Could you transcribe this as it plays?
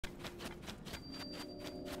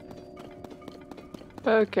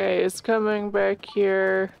Okay, is coming back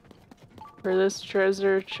here for this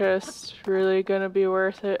treasure chest really gonna be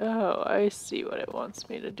worth it? Oh, I see what it wants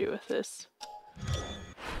me to do with this.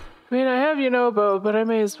 I mean, I have bow, but I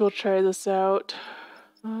may as well try this out.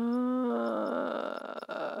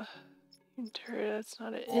 That's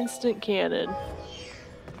not an instant cannon.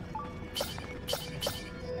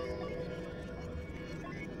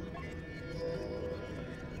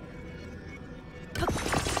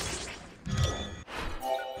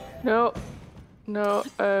 No, no,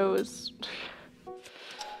 I was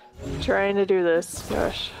trying to do this.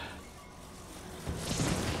 Gosh.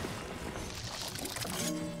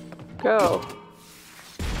 Go.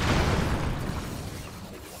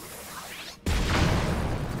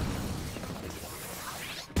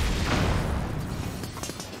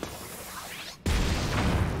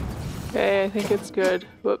 Okay, I think it's good.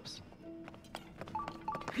 Whoops.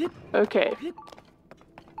 Okay.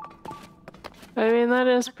 I mean, that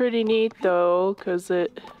is pretty neat though, because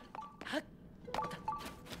it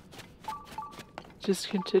just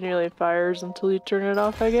continually fires until you turn it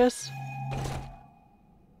off, I guess.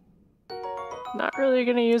 Not really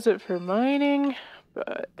gonna use it for mining,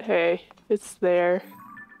 but hey, it's there.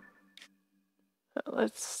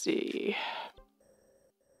 Let's see.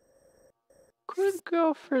 Could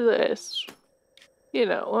go for this.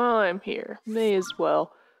 While I'm here, may as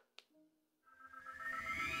well.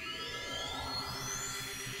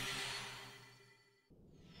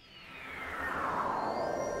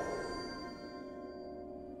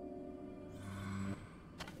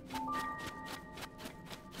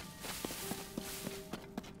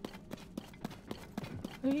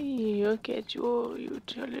 Hey, look at you, you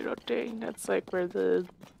little thing. That's like where the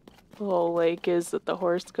little lake is that the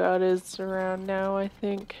horse god is around now, I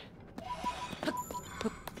think.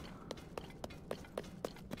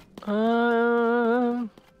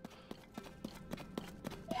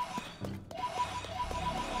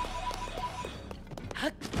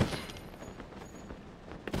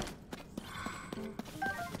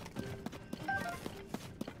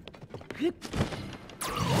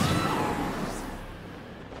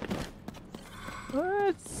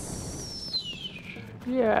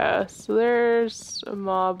 Yeah, so there's a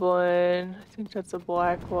moblin. I think that's a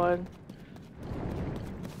black one.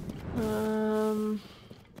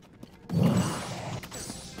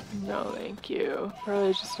 No, thank you.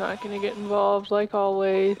 Probably just not gonna get involved like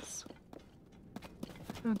always.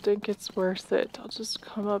 I don't think it's worth it. I'll just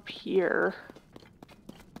come up here.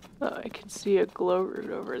 Oh, I can see a glow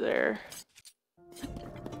root over there.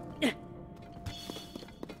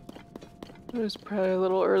 It was probably a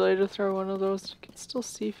little early to throw one of those. You can still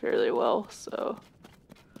see fairly well, so.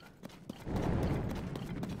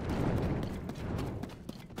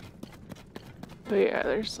 But yeah,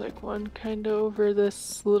 there's like one kind of over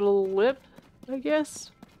this little lip, I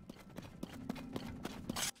guess.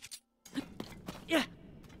 Yeah.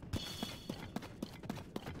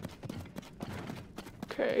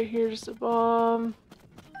 Okay, here's the bomb.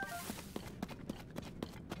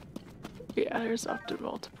 Yeah, there's often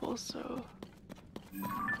multiple, so.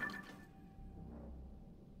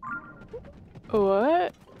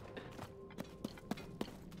 What?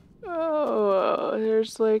 Oh,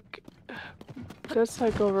 there's like. That's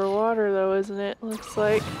like over water though, isn't it? Looks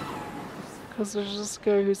like. Because there's this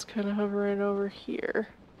guy who's kind of hovering over here.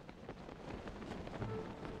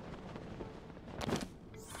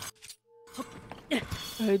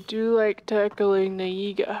 I do like tackling the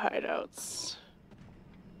Yiga hideouts.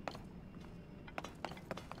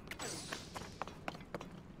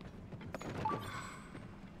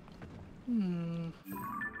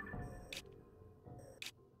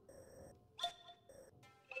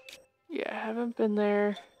 Yeah, I haven't been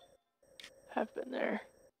there. Have been there.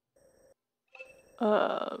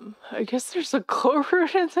 I guess there's a glow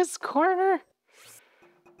root in this corner.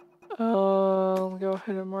 Go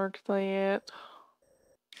ahead and mark that.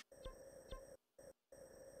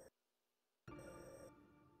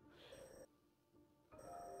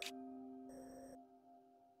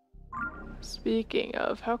 Speaking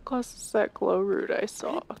of, how close is that glow root I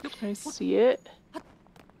saw? Can I see it?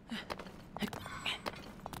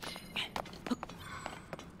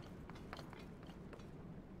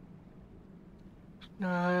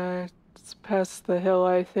 It's past the hill,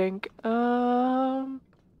 I think. I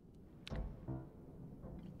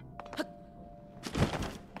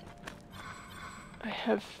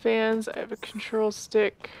have fans, I have a control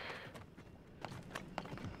stick.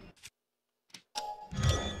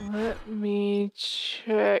 Let me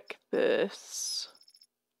check this.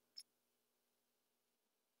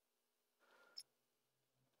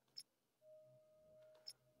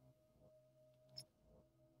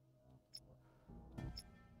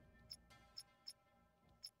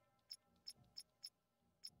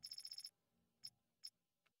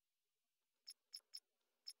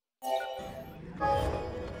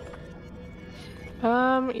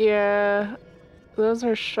 Yeah. Those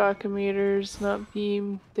are shock emitters, not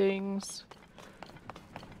beam things.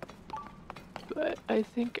 But I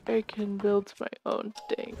think I can build my own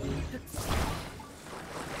thing.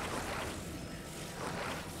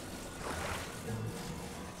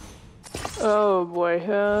 Oh boy,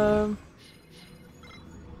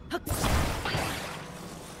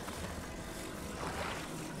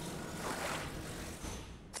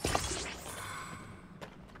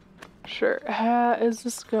 sure. How is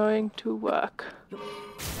this going to work?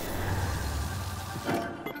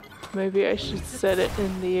 Maybe I should set it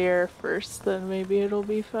in the air first, then maybe it'll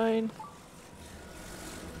be fine.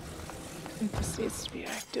 I think this needs to be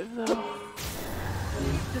active though.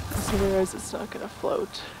 Because otherwise it's not gonna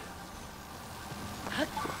float.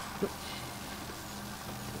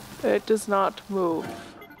 It does not move.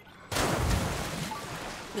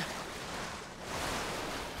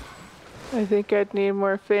 I think I'd need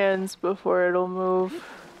more fans before it'll move.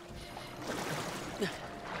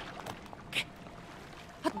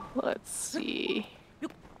 Let's see.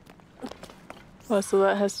 Oh, so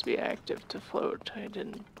that has to be active to float. I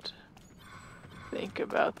didn't think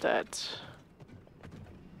about that.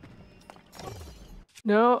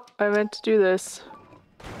 No, I meant to do this.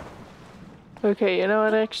 Okay, you know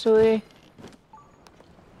what, actually?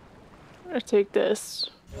 I'm gonna take this.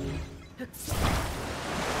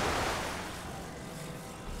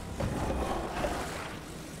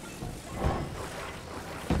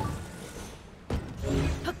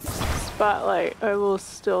 Spotlight, I will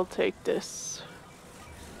still take this.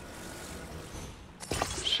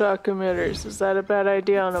 Shock emitters, is that a bad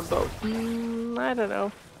idea on a boat? I don't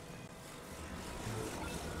know.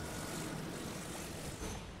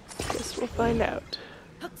 Guess we'll find out.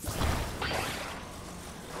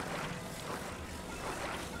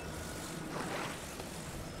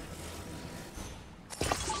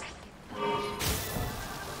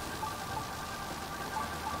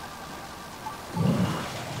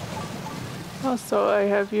 Also, I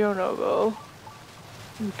have Yonobo,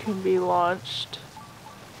 who can be launched.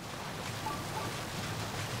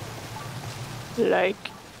 Like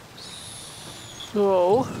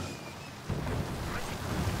so.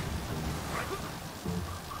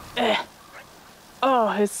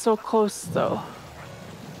 Oh, it's so close though.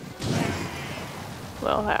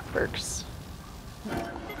 Well, that works.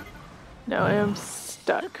 Now I am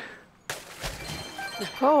stuck.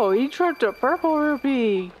 Oh, he tripped a purple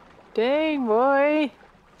rupee! Dang, boy!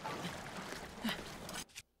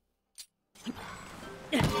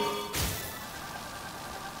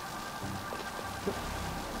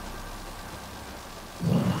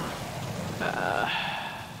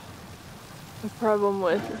 The problem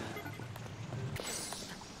with...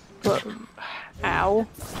 Ow.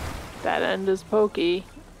 That end is pokey.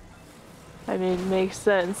 I mean, makes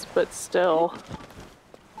sense, but still.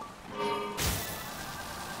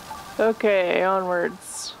 Okay,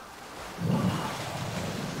 onwards.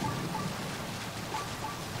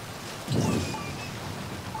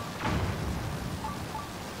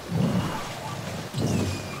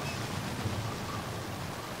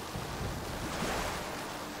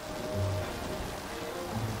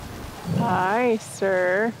 Hi,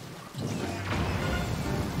 sir.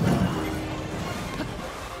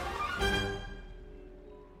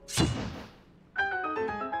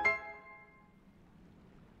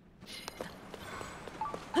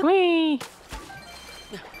 Whee!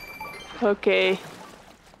 Okay.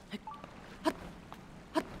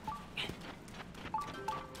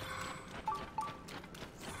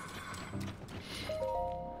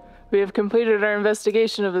 We have completed our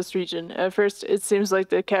investigation of this region. At first, it seems like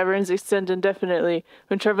the caverns extend indefinitely.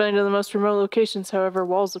 When traveling to the most remote locations, however,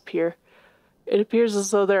 walls appear. It appears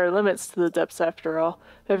as though there are limits to the depths after all.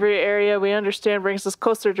 Every area we understand brings us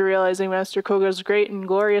closer to realizing Master Koga's great and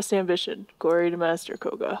glorious ambition. Glory to Master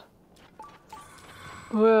Koga.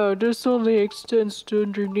 Wow, this only extends to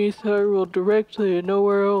underneath Hyrule directly and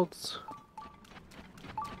nowhere else.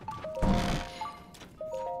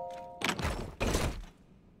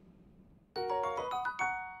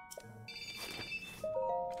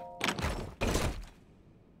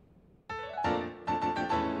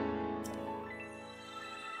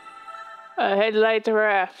 A headlight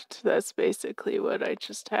raft. That's basically what I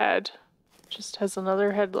just had. Just has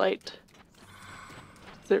another headlight.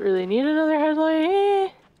 Does it really need another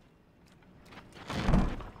headlight?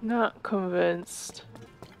 Not convinced.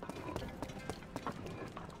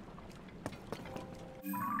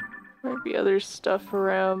 Might be other stuff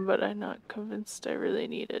around, but I'm not convinced I really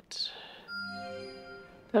need it.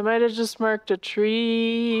 That might have just marked a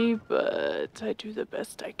tree, but I do the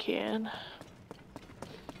best I can.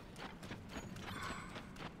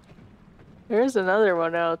 There's another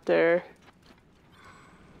one out there.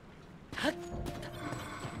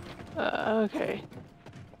 Okay.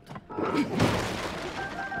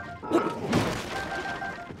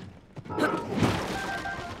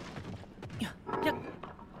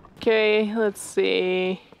 Okay, let's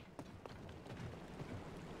see.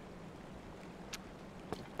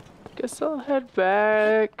 Guess I'll head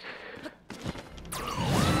back.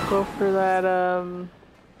 Go for that,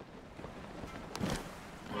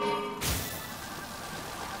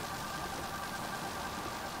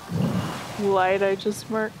 light I just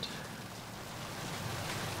marked.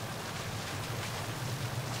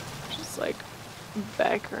 Just like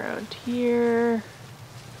back around here.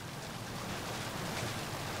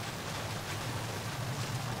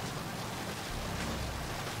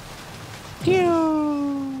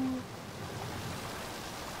 Pew!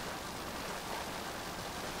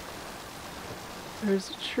 There's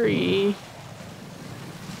a tree.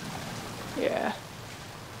 Yeah.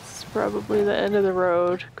 It's probably the end of the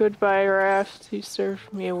road. Goodbye, raft. You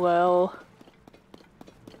served me well.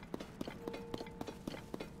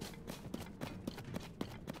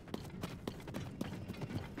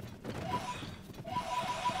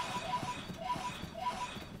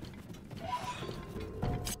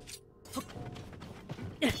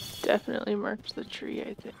 Definitely marked the tree,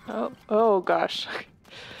 I think. Oh gosh.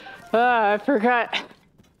 I forgot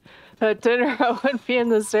that Dinnerel wouldn't be in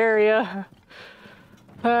this area.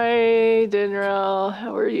 Hi, Dinnerel.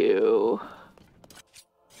 How are you?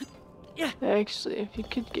 Yeah. Actually, if you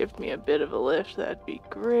could give me a bit of a lift, that'd be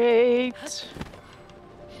great.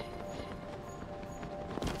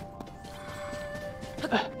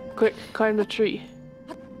 Quick, climb the tree.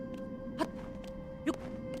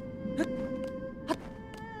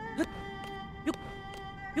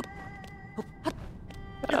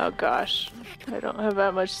 Oh gosh, I don't have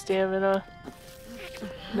that much stamina.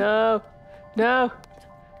 No, no,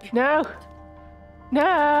 no,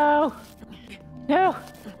 no, no,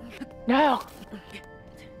 no.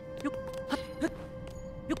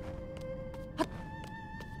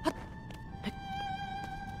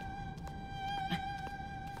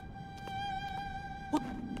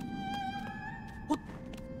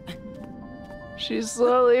 She's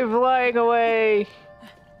slowly flying away.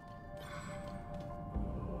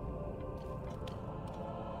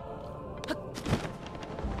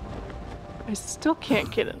 I still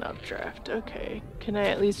can't get an updraft. Okay. Can I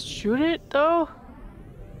at least shoot it, though?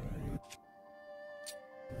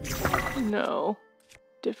 No.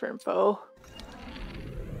 Different bow.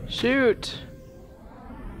 Shoot!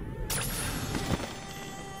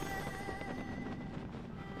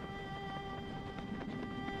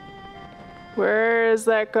 Where is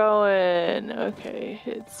that going? Okay,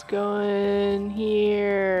 it's going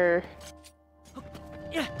here.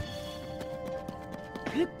 Yeah.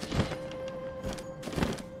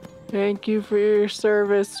 Thank you for your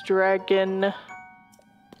service, dragon.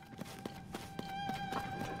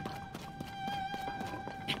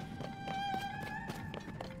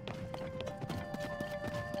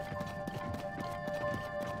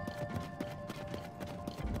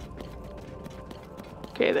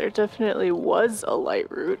 Okay, there definitely was a light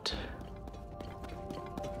route.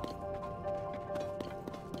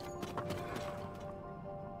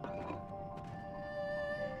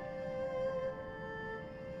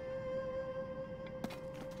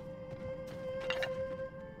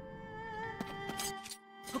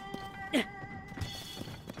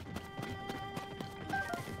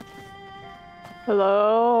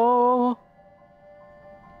 Hello?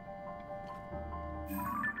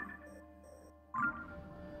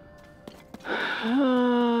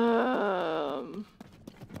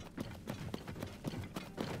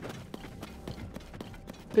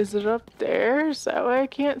 Is it up there? Is that why I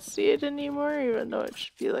can't see it anymore? Even though it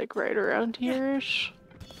should be like right around here-ish.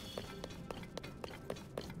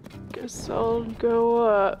 Guess I'll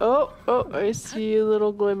go, oh, I see a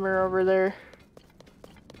little glimmer over there.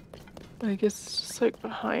 I guess it's just like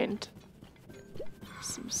behind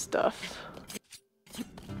some stuff.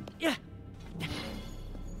 Yeah.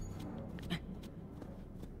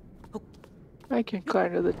 I can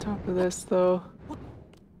climb to the top of this though.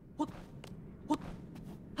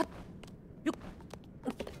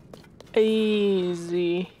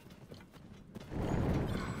 Easy.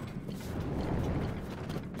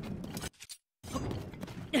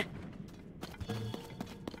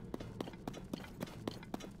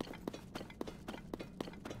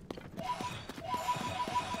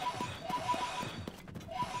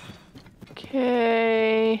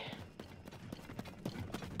 Okay.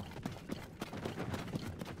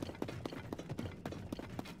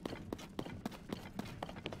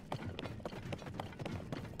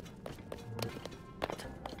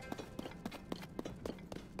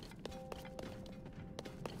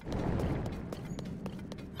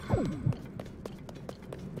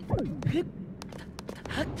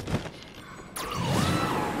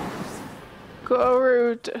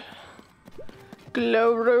 root.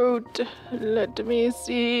 Glow root. Let me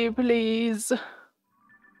see, please.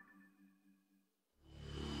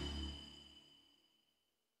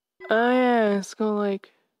 Oh yeah, it's gonna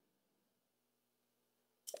like...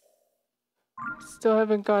 Still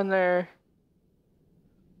haven't gone there.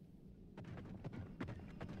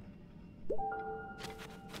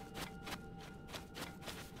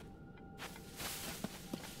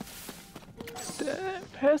 That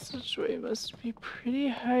passageway must be pretty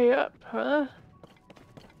high up, huh?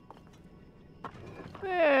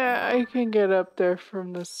 Yeah, I can get up there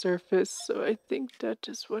from the surface, so I think that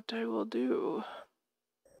is what I will do.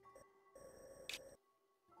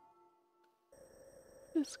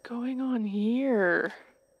 What is going on here?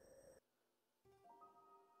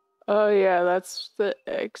 Oh yeah, that's the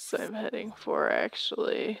X I'm heading for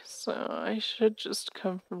actually, so I should just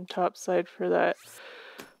come from topside for that.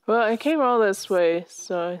 Well, I came all this way,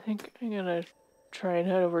 so I think I'm gonna try and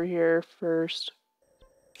head over here first.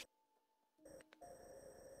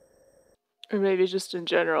 Or maybe just in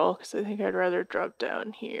general, because I think I'd rather drop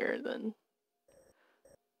down here than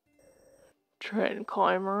try and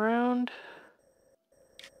climb around.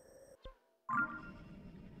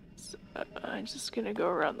 So, I'm just gonna go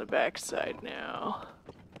around the backside now.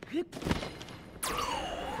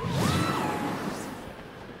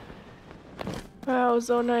 Wow,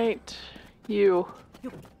 Zonite. You.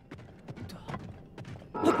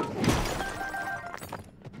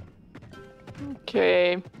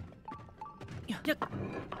 Okay.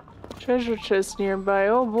 Treasure chest nearby.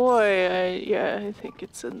 Oh boy, yeah, I think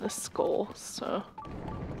it's in the skull, so.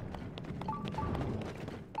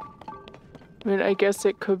 I mean, I guess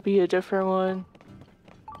it could be a different one.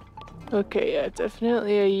 Okay, yeah,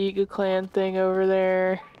 definitely a Yiga clan thing over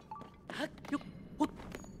there.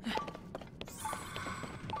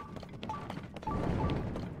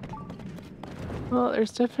 Well,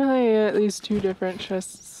 there's definitely at least 2 different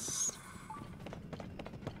chests.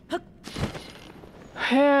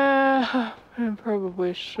 Yeah, it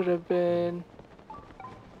probably should have been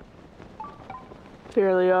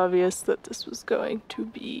fairly obvious that this was going to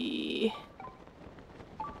be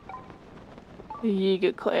the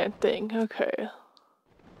Yiga clan thing. Okay.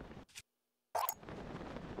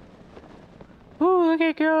 Ooh, look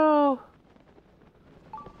at go!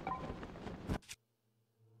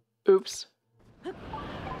 Oops.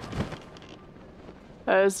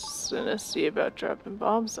 I was just gonna see about dropping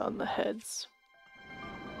bombs on the heads.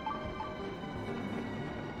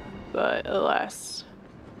 But alas,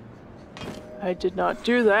 I did not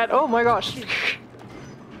do that. Oh my gosh!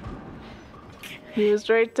 He was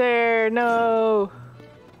right there, no!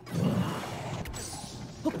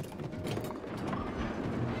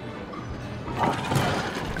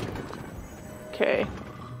 Okay.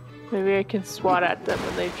 Maybe I can swat at them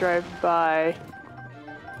when they drive by.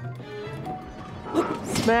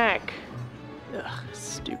 Smack! Ugh,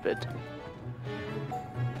 stupid.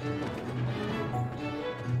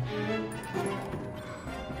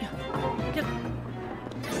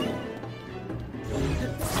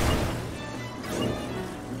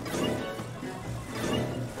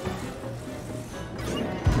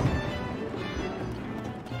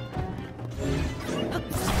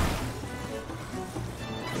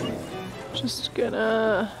 Just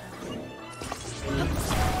gonna...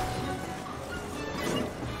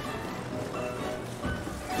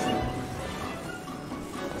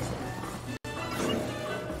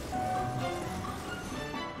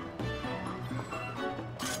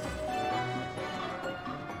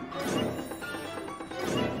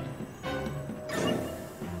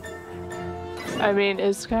 I mean,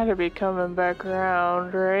 it's gotta be coming back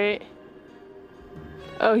around, right?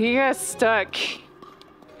 Oh, he got stuck.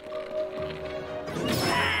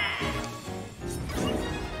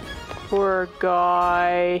 Poor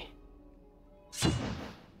guy.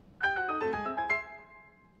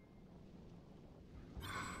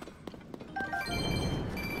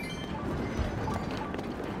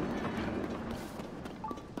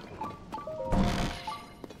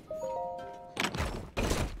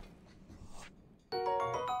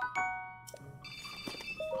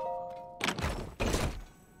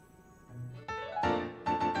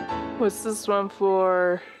 What's this one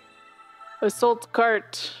for? Assault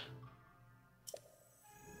cart.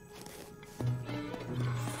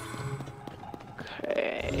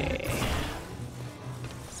 Okay.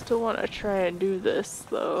 Still want to try and do this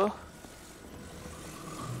though.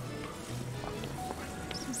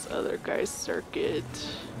 This other guy's circuit.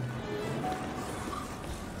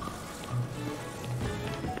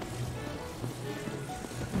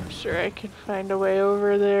 I'm sure I can find a way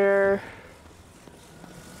over there.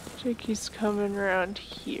 Jakey's coming around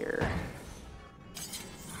here.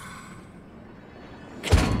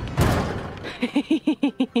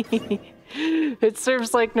 It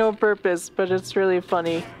serves like no purpose, but it's really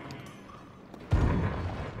funny.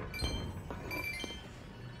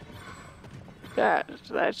 Did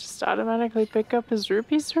that just automatically pick up his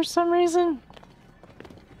rupees for some reason?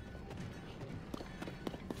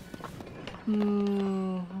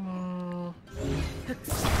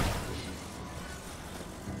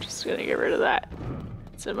 Just gonna get rid of that.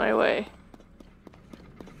 It's in my way.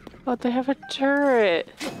 Oh, they have a turret!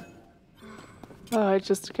 Oh, I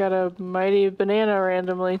just got a mighty banana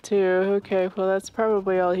randomly too. Okay, well that's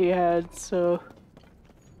probably all he had, so...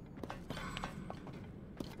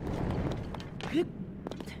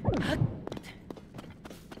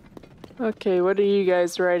 Okay, what are you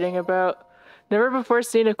guys writing about? Never before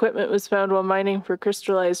seen equipment was found while mining for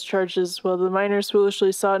crystallized charges. While the miners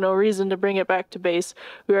foolishly saw no reason to bring it back to base,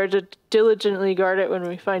 we are to diligently guard it when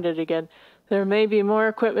we find it again. There may be more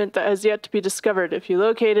equipment that has yet to be discovered. If you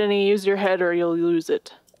locate any, use your head or you'll lose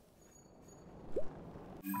it.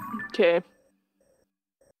 Okay.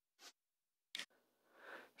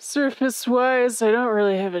 Surface-wise, I don't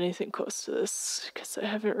really have anything close to this, because I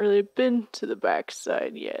haven't really been to the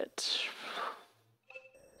backside yet.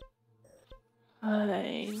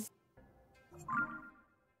 Fine.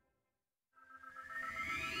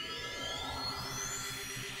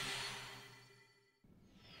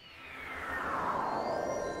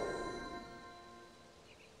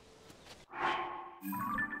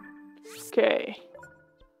 Okay.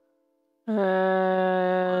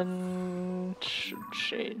 And should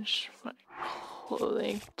change my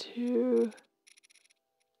clothing to...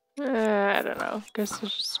 I don't know. Guess I'll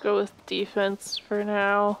just go with defense for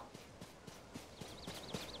now.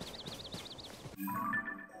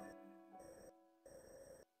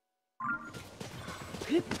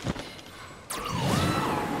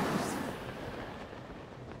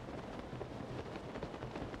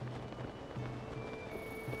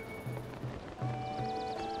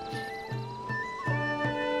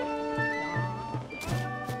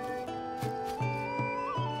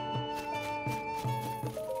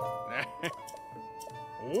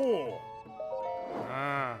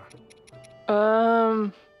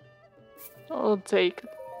 I'll take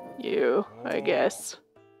you, I guess.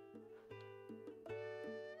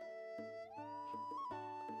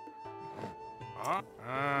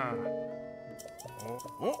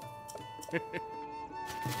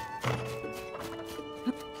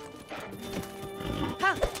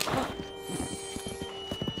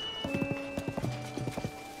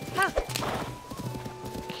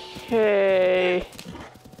 Okay.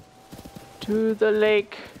 To the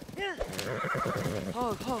lake.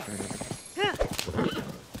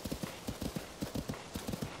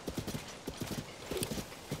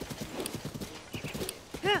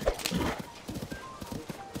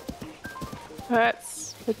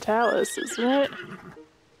 That's Vitalis, isn't it?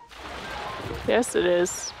 Yes, it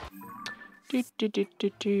is. Do do do do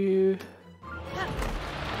do.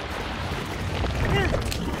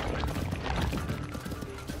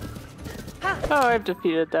 Oh, I've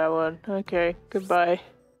defeated that one. Okay, goodbye.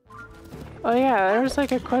 Oh yeah, there was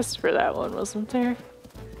like a quest for that one, wasn't there?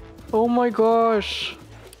 Oh my gosh!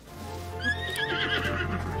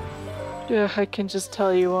 Yeah, I can just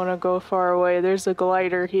tell you want to go far away. There's a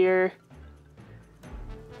glider here.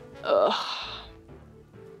 Ugh.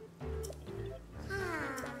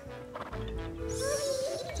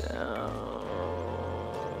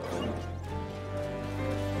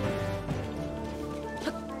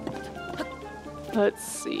 Let's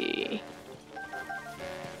see.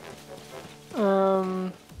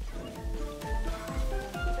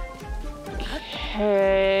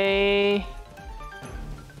 Okay.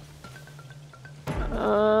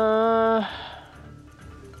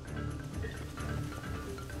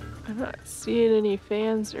 I'm not seeing any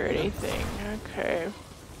fans or anything. Okay.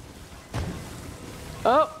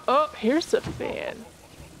 Oh, here's a fan.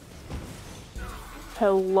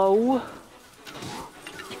 Hello?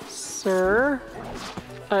 Sir?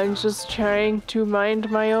 I'm just trying to mind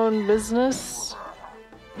my own business.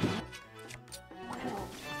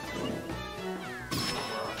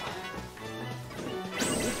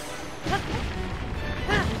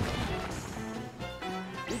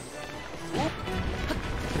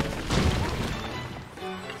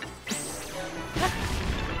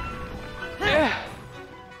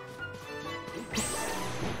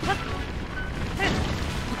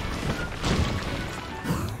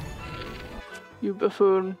 You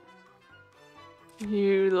buffoon.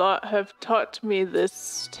 You lot have taught me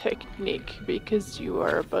this technique because you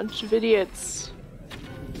are a bunch of idiots.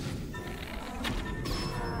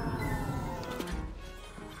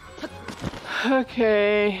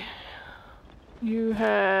 Okay. You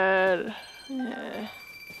had Yeah.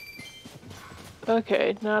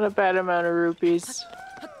 Okay, not a bad amount of rupees.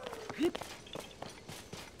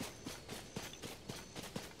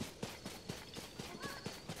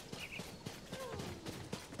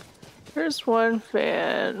 There's one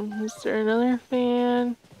fan. Is there another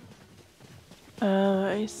fan?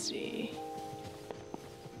 I see.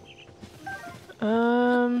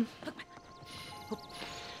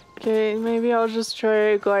 Okay, maybe I'll just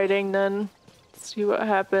try gliding then. See what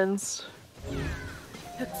happens.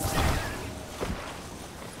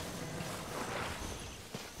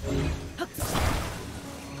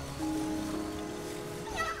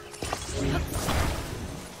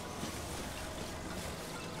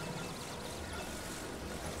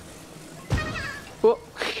 Whoa.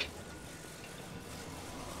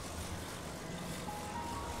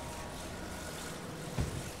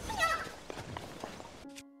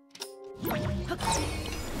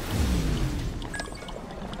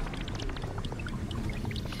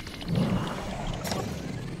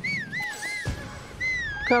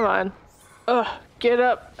 Come on. Ugh, get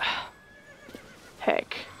up.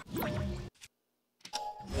 Heck.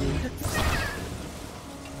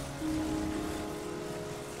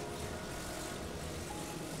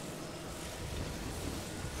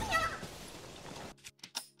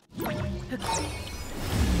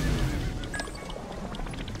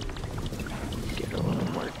 Get a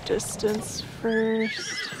little more distance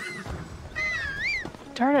first.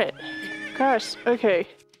 Darn it. Gosh, okay.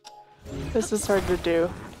 This is hard to do.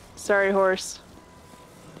 Sorry, horse.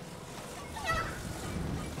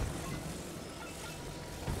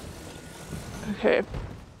 Okay.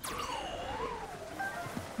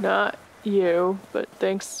 Not you, but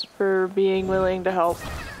thanks for being willing to help.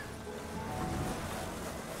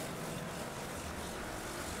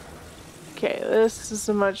 Okay, this is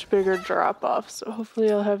a much bigger drop-off, so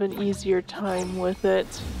hopefully I'll have an easier time with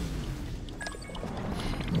it.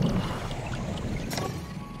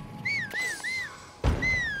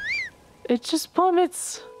 It just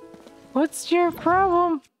plummets! What's your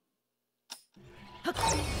problem?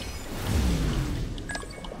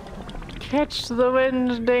 Catch the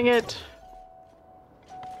wind, dang it!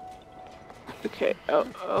 Okay,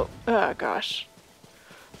 oh, gosh.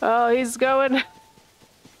 Oh, he's going!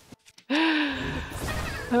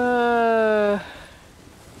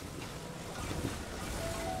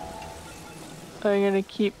 I'm gonna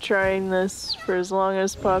keep trying this for as long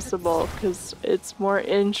as possible, because it's more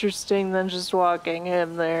interesting than just walking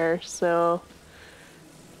him there, so...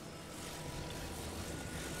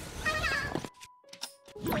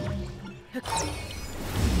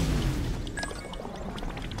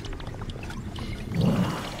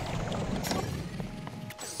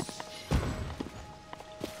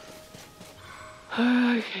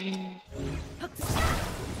 Okay.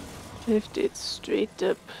 Lift it straight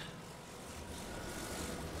up.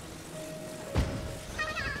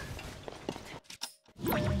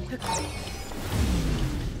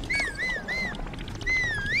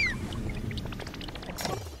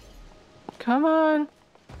 Come on.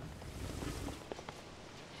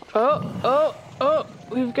 Oh,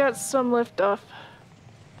 we've got some lift off.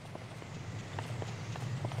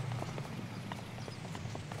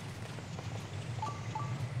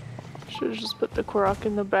 Should've just put the Korok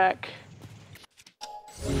in the back.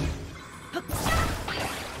 I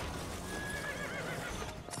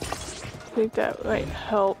think that might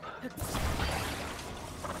help.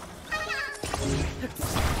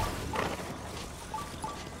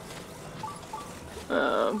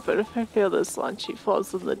 But if I fail this launch, he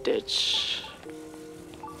falls in the ditch.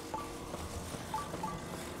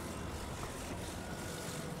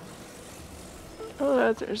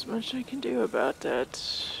 Oh, there's much I can do about that.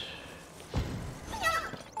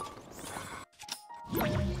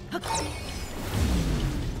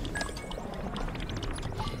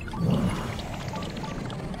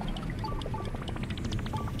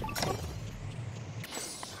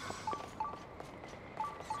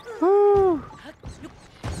 Woo!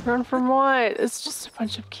 Run from what? It's just a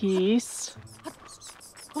bunch of keys.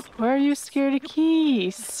 Why are you scared of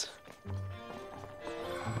keys?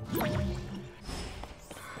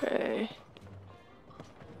 Okay.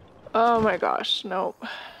 Oh my gosh, nope.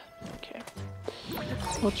 Okay.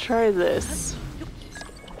 We'll try this.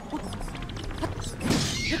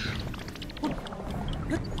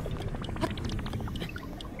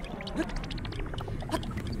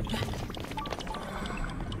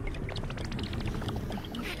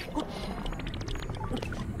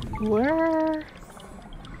 Where?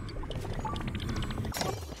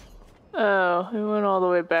 Oh, it went all the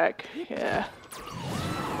way back. Yeah.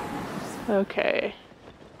 Okay.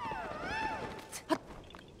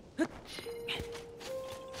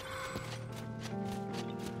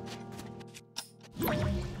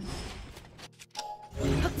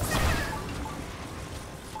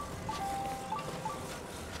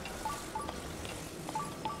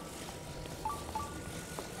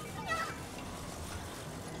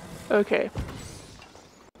 Okay.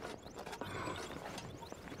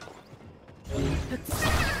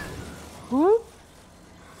 Whoop.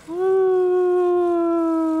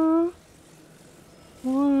 Woo.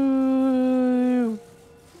 Woo.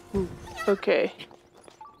 Woo. Okay.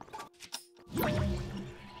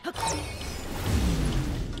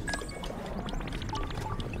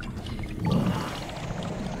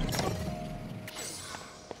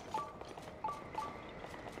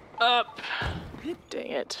 Up.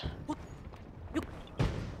 Dang it.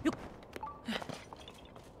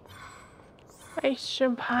 It's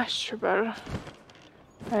impossible.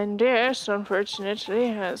 And this, unfortunately,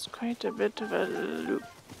 has quite a bit of a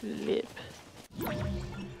lip.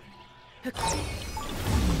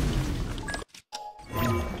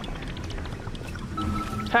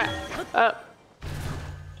 Ha! Up!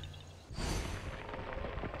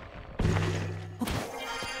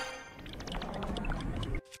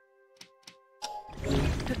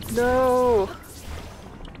 No!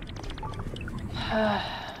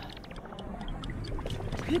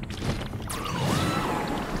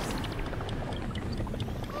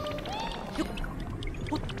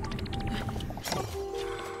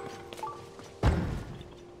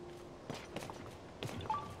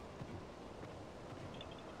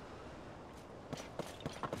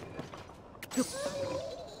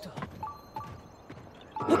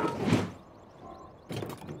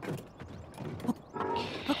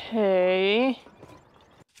 Okay.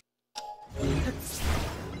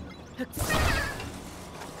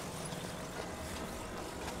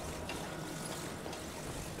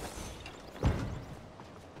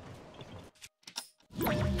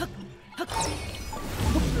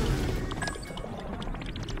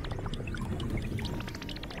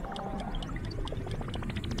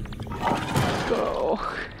 Go.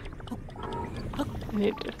 I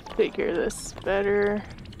need to figure this better.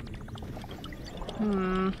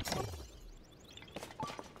 Can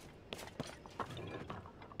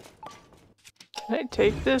I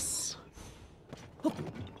take this?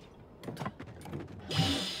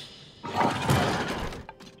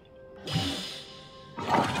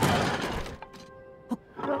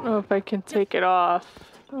 I don't know if I can take it off.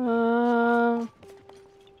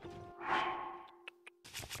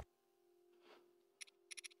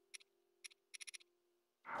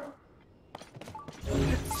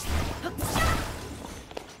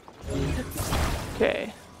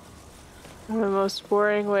 Okay. In the most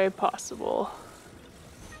boring way possible.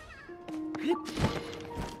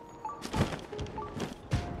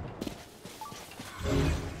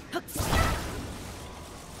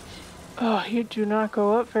 Oh, you do not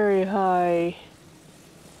go up very high.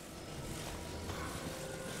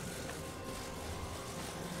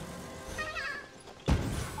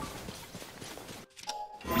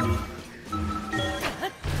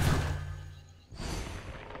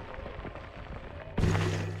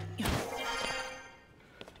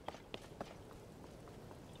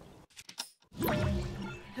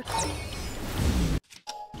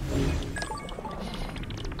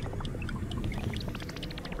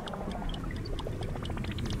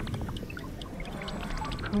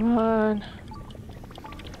 Come on.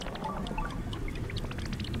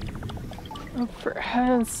 Oh, for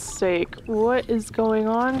heaven's sake, what is going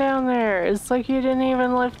on down there? It's like you didn't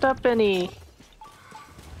even lift up any.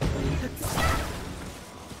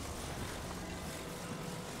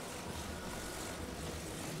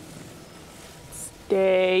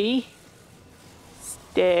 Stay.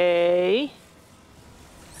 Stay.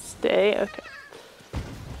 Stay. Okay.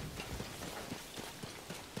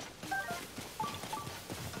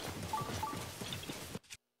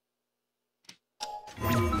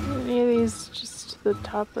 Any of these just to the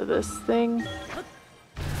top of this thing?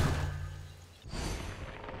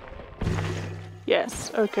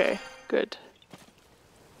 Yes. Okay. Good.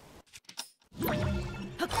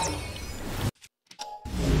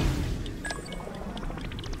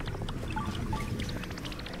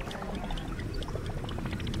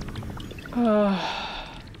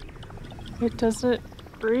 It doesn't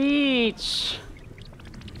reach.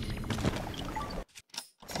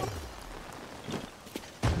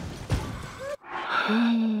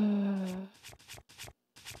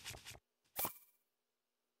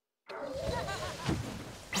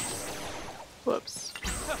 Whoops.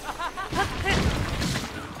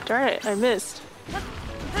 Darn it, I missed.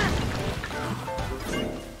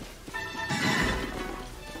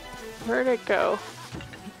 Where'd it go?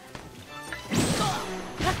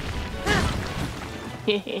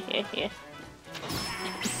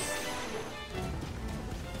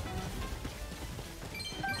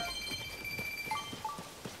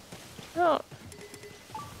 Oh.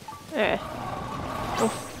 Oh,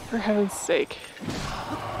 for heaven's sake.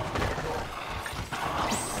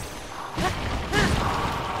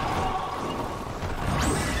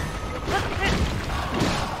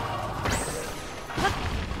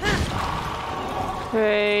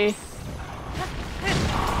 Okay.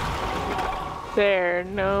 There,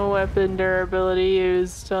 no weapon durability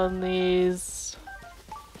used on these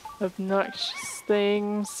obnoxious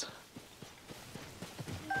things.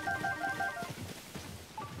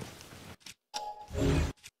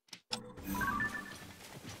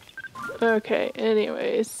 Okay,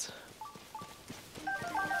 anyways.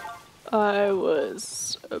 I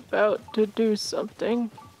was about to do something.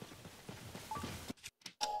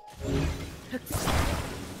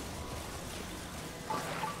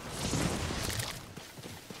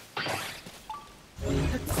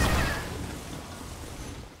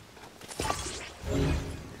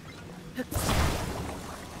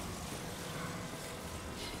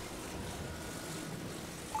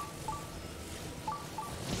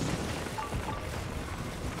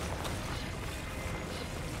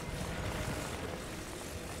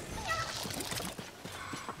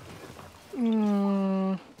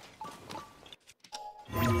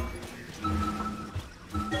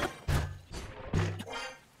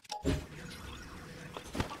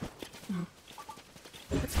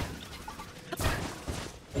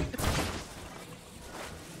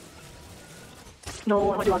 No, I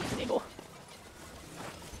want to do on the table.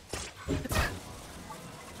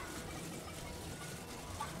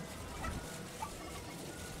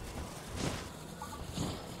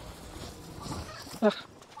 Ugh.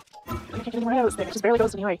 I can't get any more out of this thing. It just barely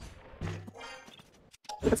goes anyway.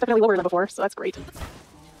 But it's definitely lower than before, so that's great. Oh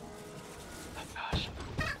gosh.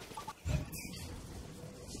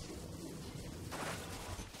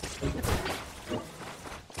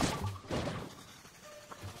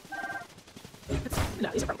 No,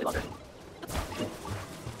 these are probably longer.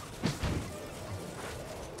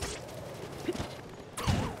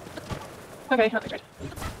 Okay, not right.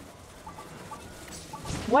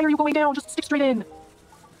 Why are you going down? Just stick straight in.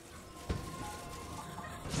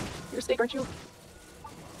 You're a snake, aren't you?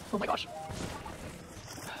 Oh my gosh.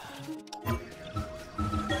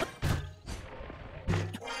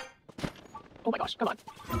 Oh my gosh, come on.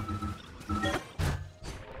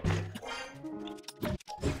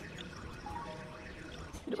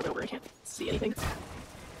 I don't know where I can't see anything.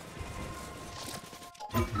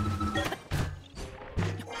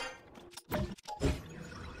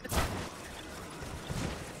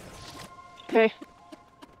 Okay.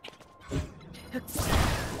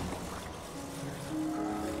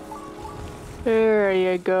 There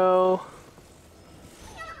you go.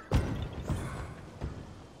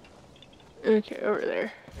 Okay, over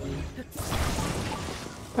there.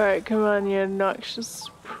 Alright, come on, you obnoxious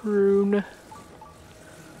prune.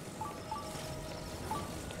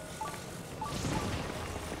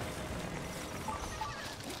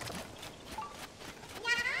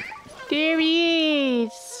 There he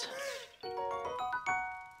is!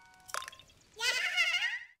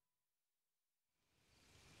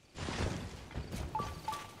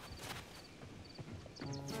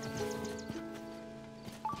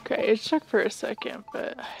 Okay, it took for a second,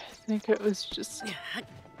 but I think it was just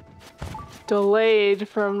delayed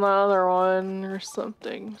from the other one or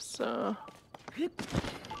something, so...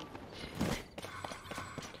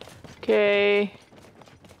 Okay.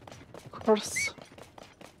 Of course.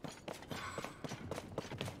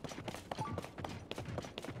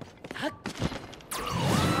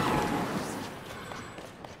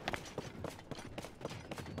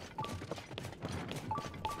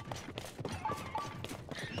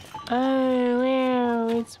 Oh, wow,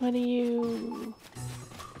 it's one of you.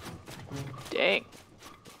 Dang.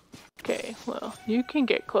 Okay, well, you can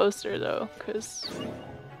get closer though, because...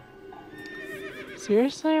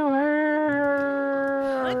 Seriously, where...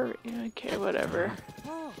 Okay, whatever.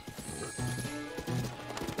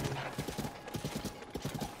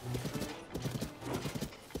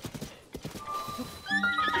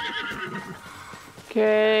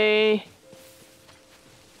 Okay.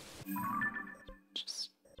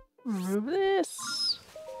 Just remove this.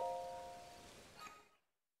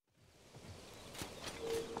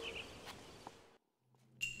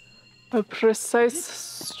 A precise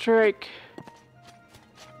strike.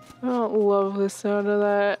 I don't love the sound of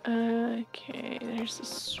that. Okay, there's a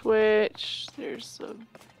switch. There's a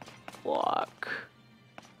block.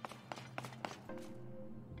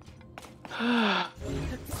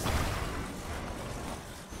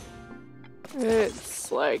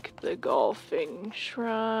 It's like the golfing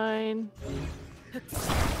shrine.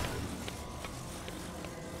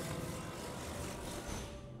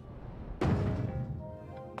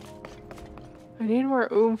 I need more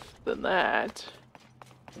oomph than that.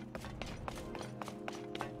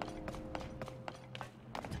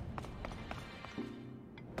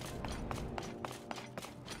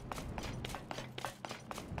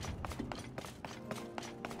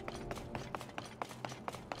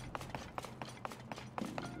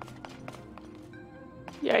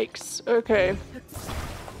 Yikes. Okay.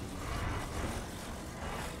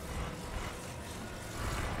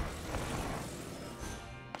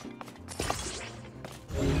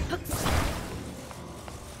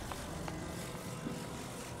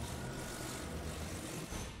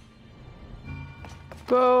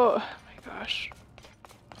 Go. Oh my gosh.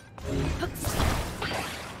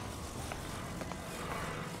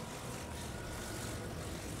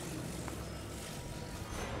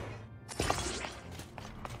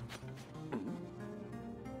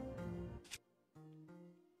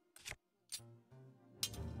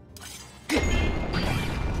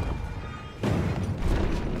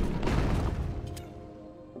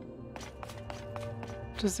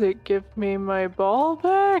 Does it give me my ball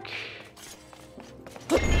back?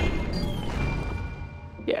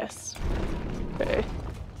 Yes. Okay.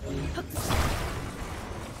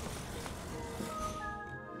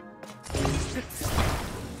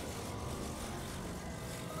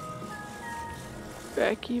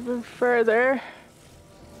 Back even further.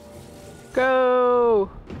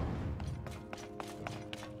 Go!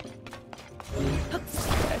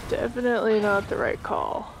 Yeah, definitely not the right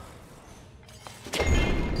call.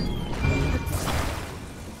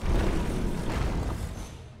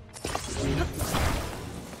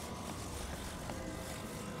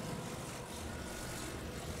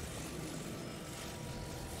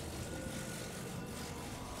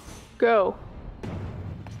 Go.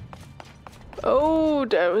 Oh,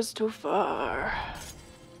 that was too far.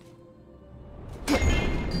 Okay,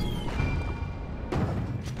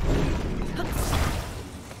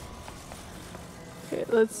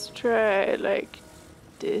 let's try like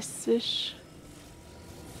this-ish.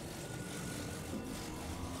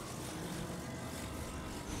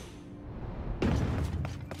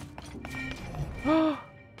 Oh,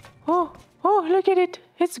 oh, look at it.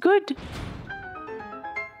 It's good.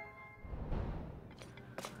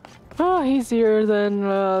 Oh, easier than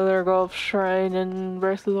their golf shrine in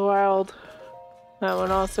Breath of the Wild. That one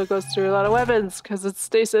also goes through a lot of weapons because it's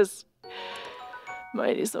stasis.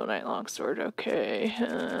 Mighty Stone Night Longsword, okay.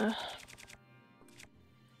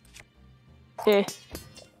 Eh.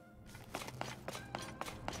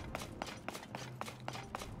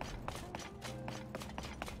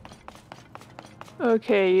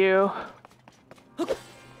 Okay, you.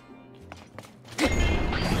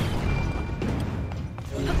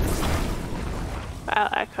 Wow,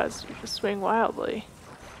 that caused you to swing wildly.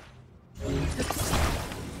 Is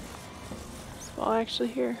ball actually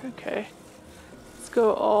here? Okay. Let's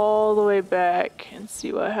go all the way back and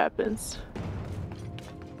see what happens.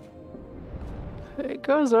 It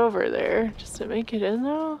goes over there. Just to make it in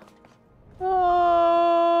though?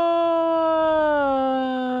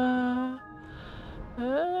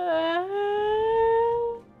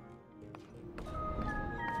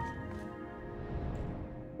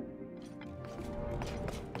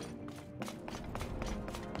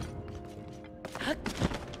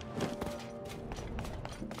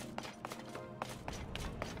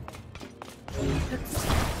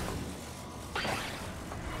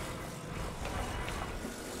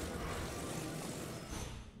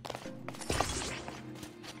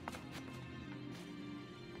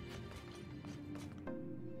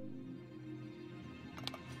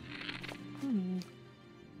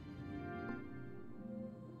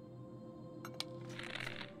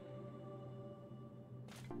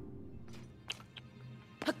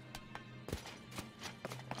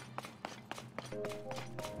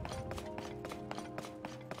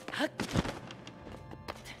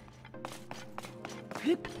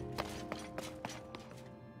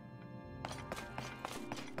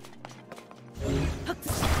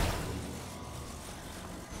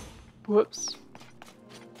 Whoops.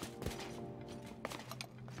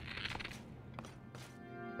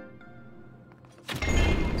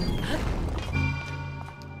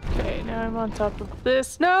 Okay, now I'm on top of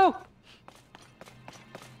this. No!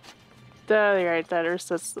 You're right, that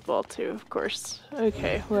resets the ball too, of course.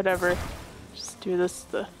 Okay, whatever. Just do this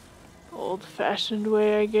the old-fashioned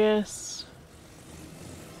way, I guess.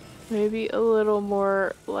 Maybe a little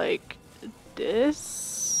more like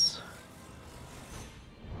this.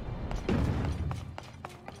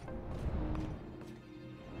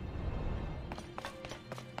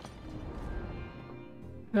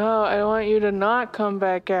 No, I want you to not come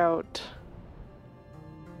back out.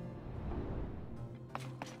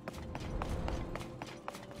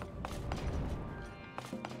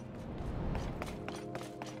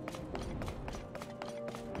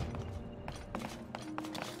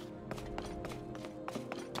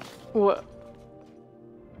 What?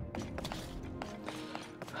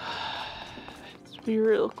 Let's be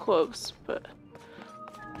real close, but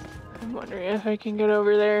I'm wondering if I can get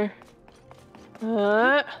over there.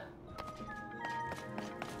 Uh.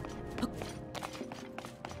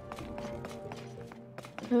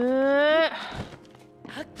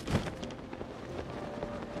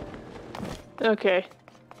 Okay.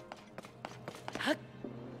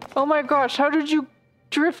 Oh my gosh, how did you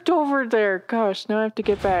drift over there? Gosh, now I have to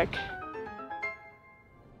get back.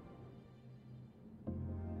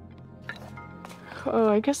 Oh,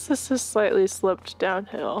 I guess this is slightly sloped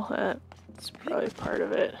downhill. That's probably part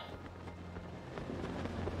of it.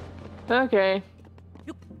 Okay.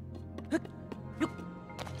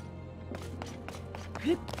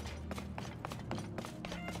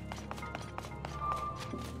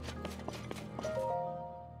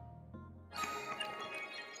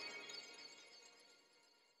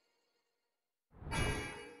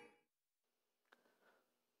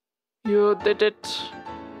 You did it.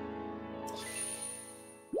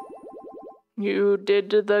 You did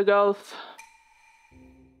the golf.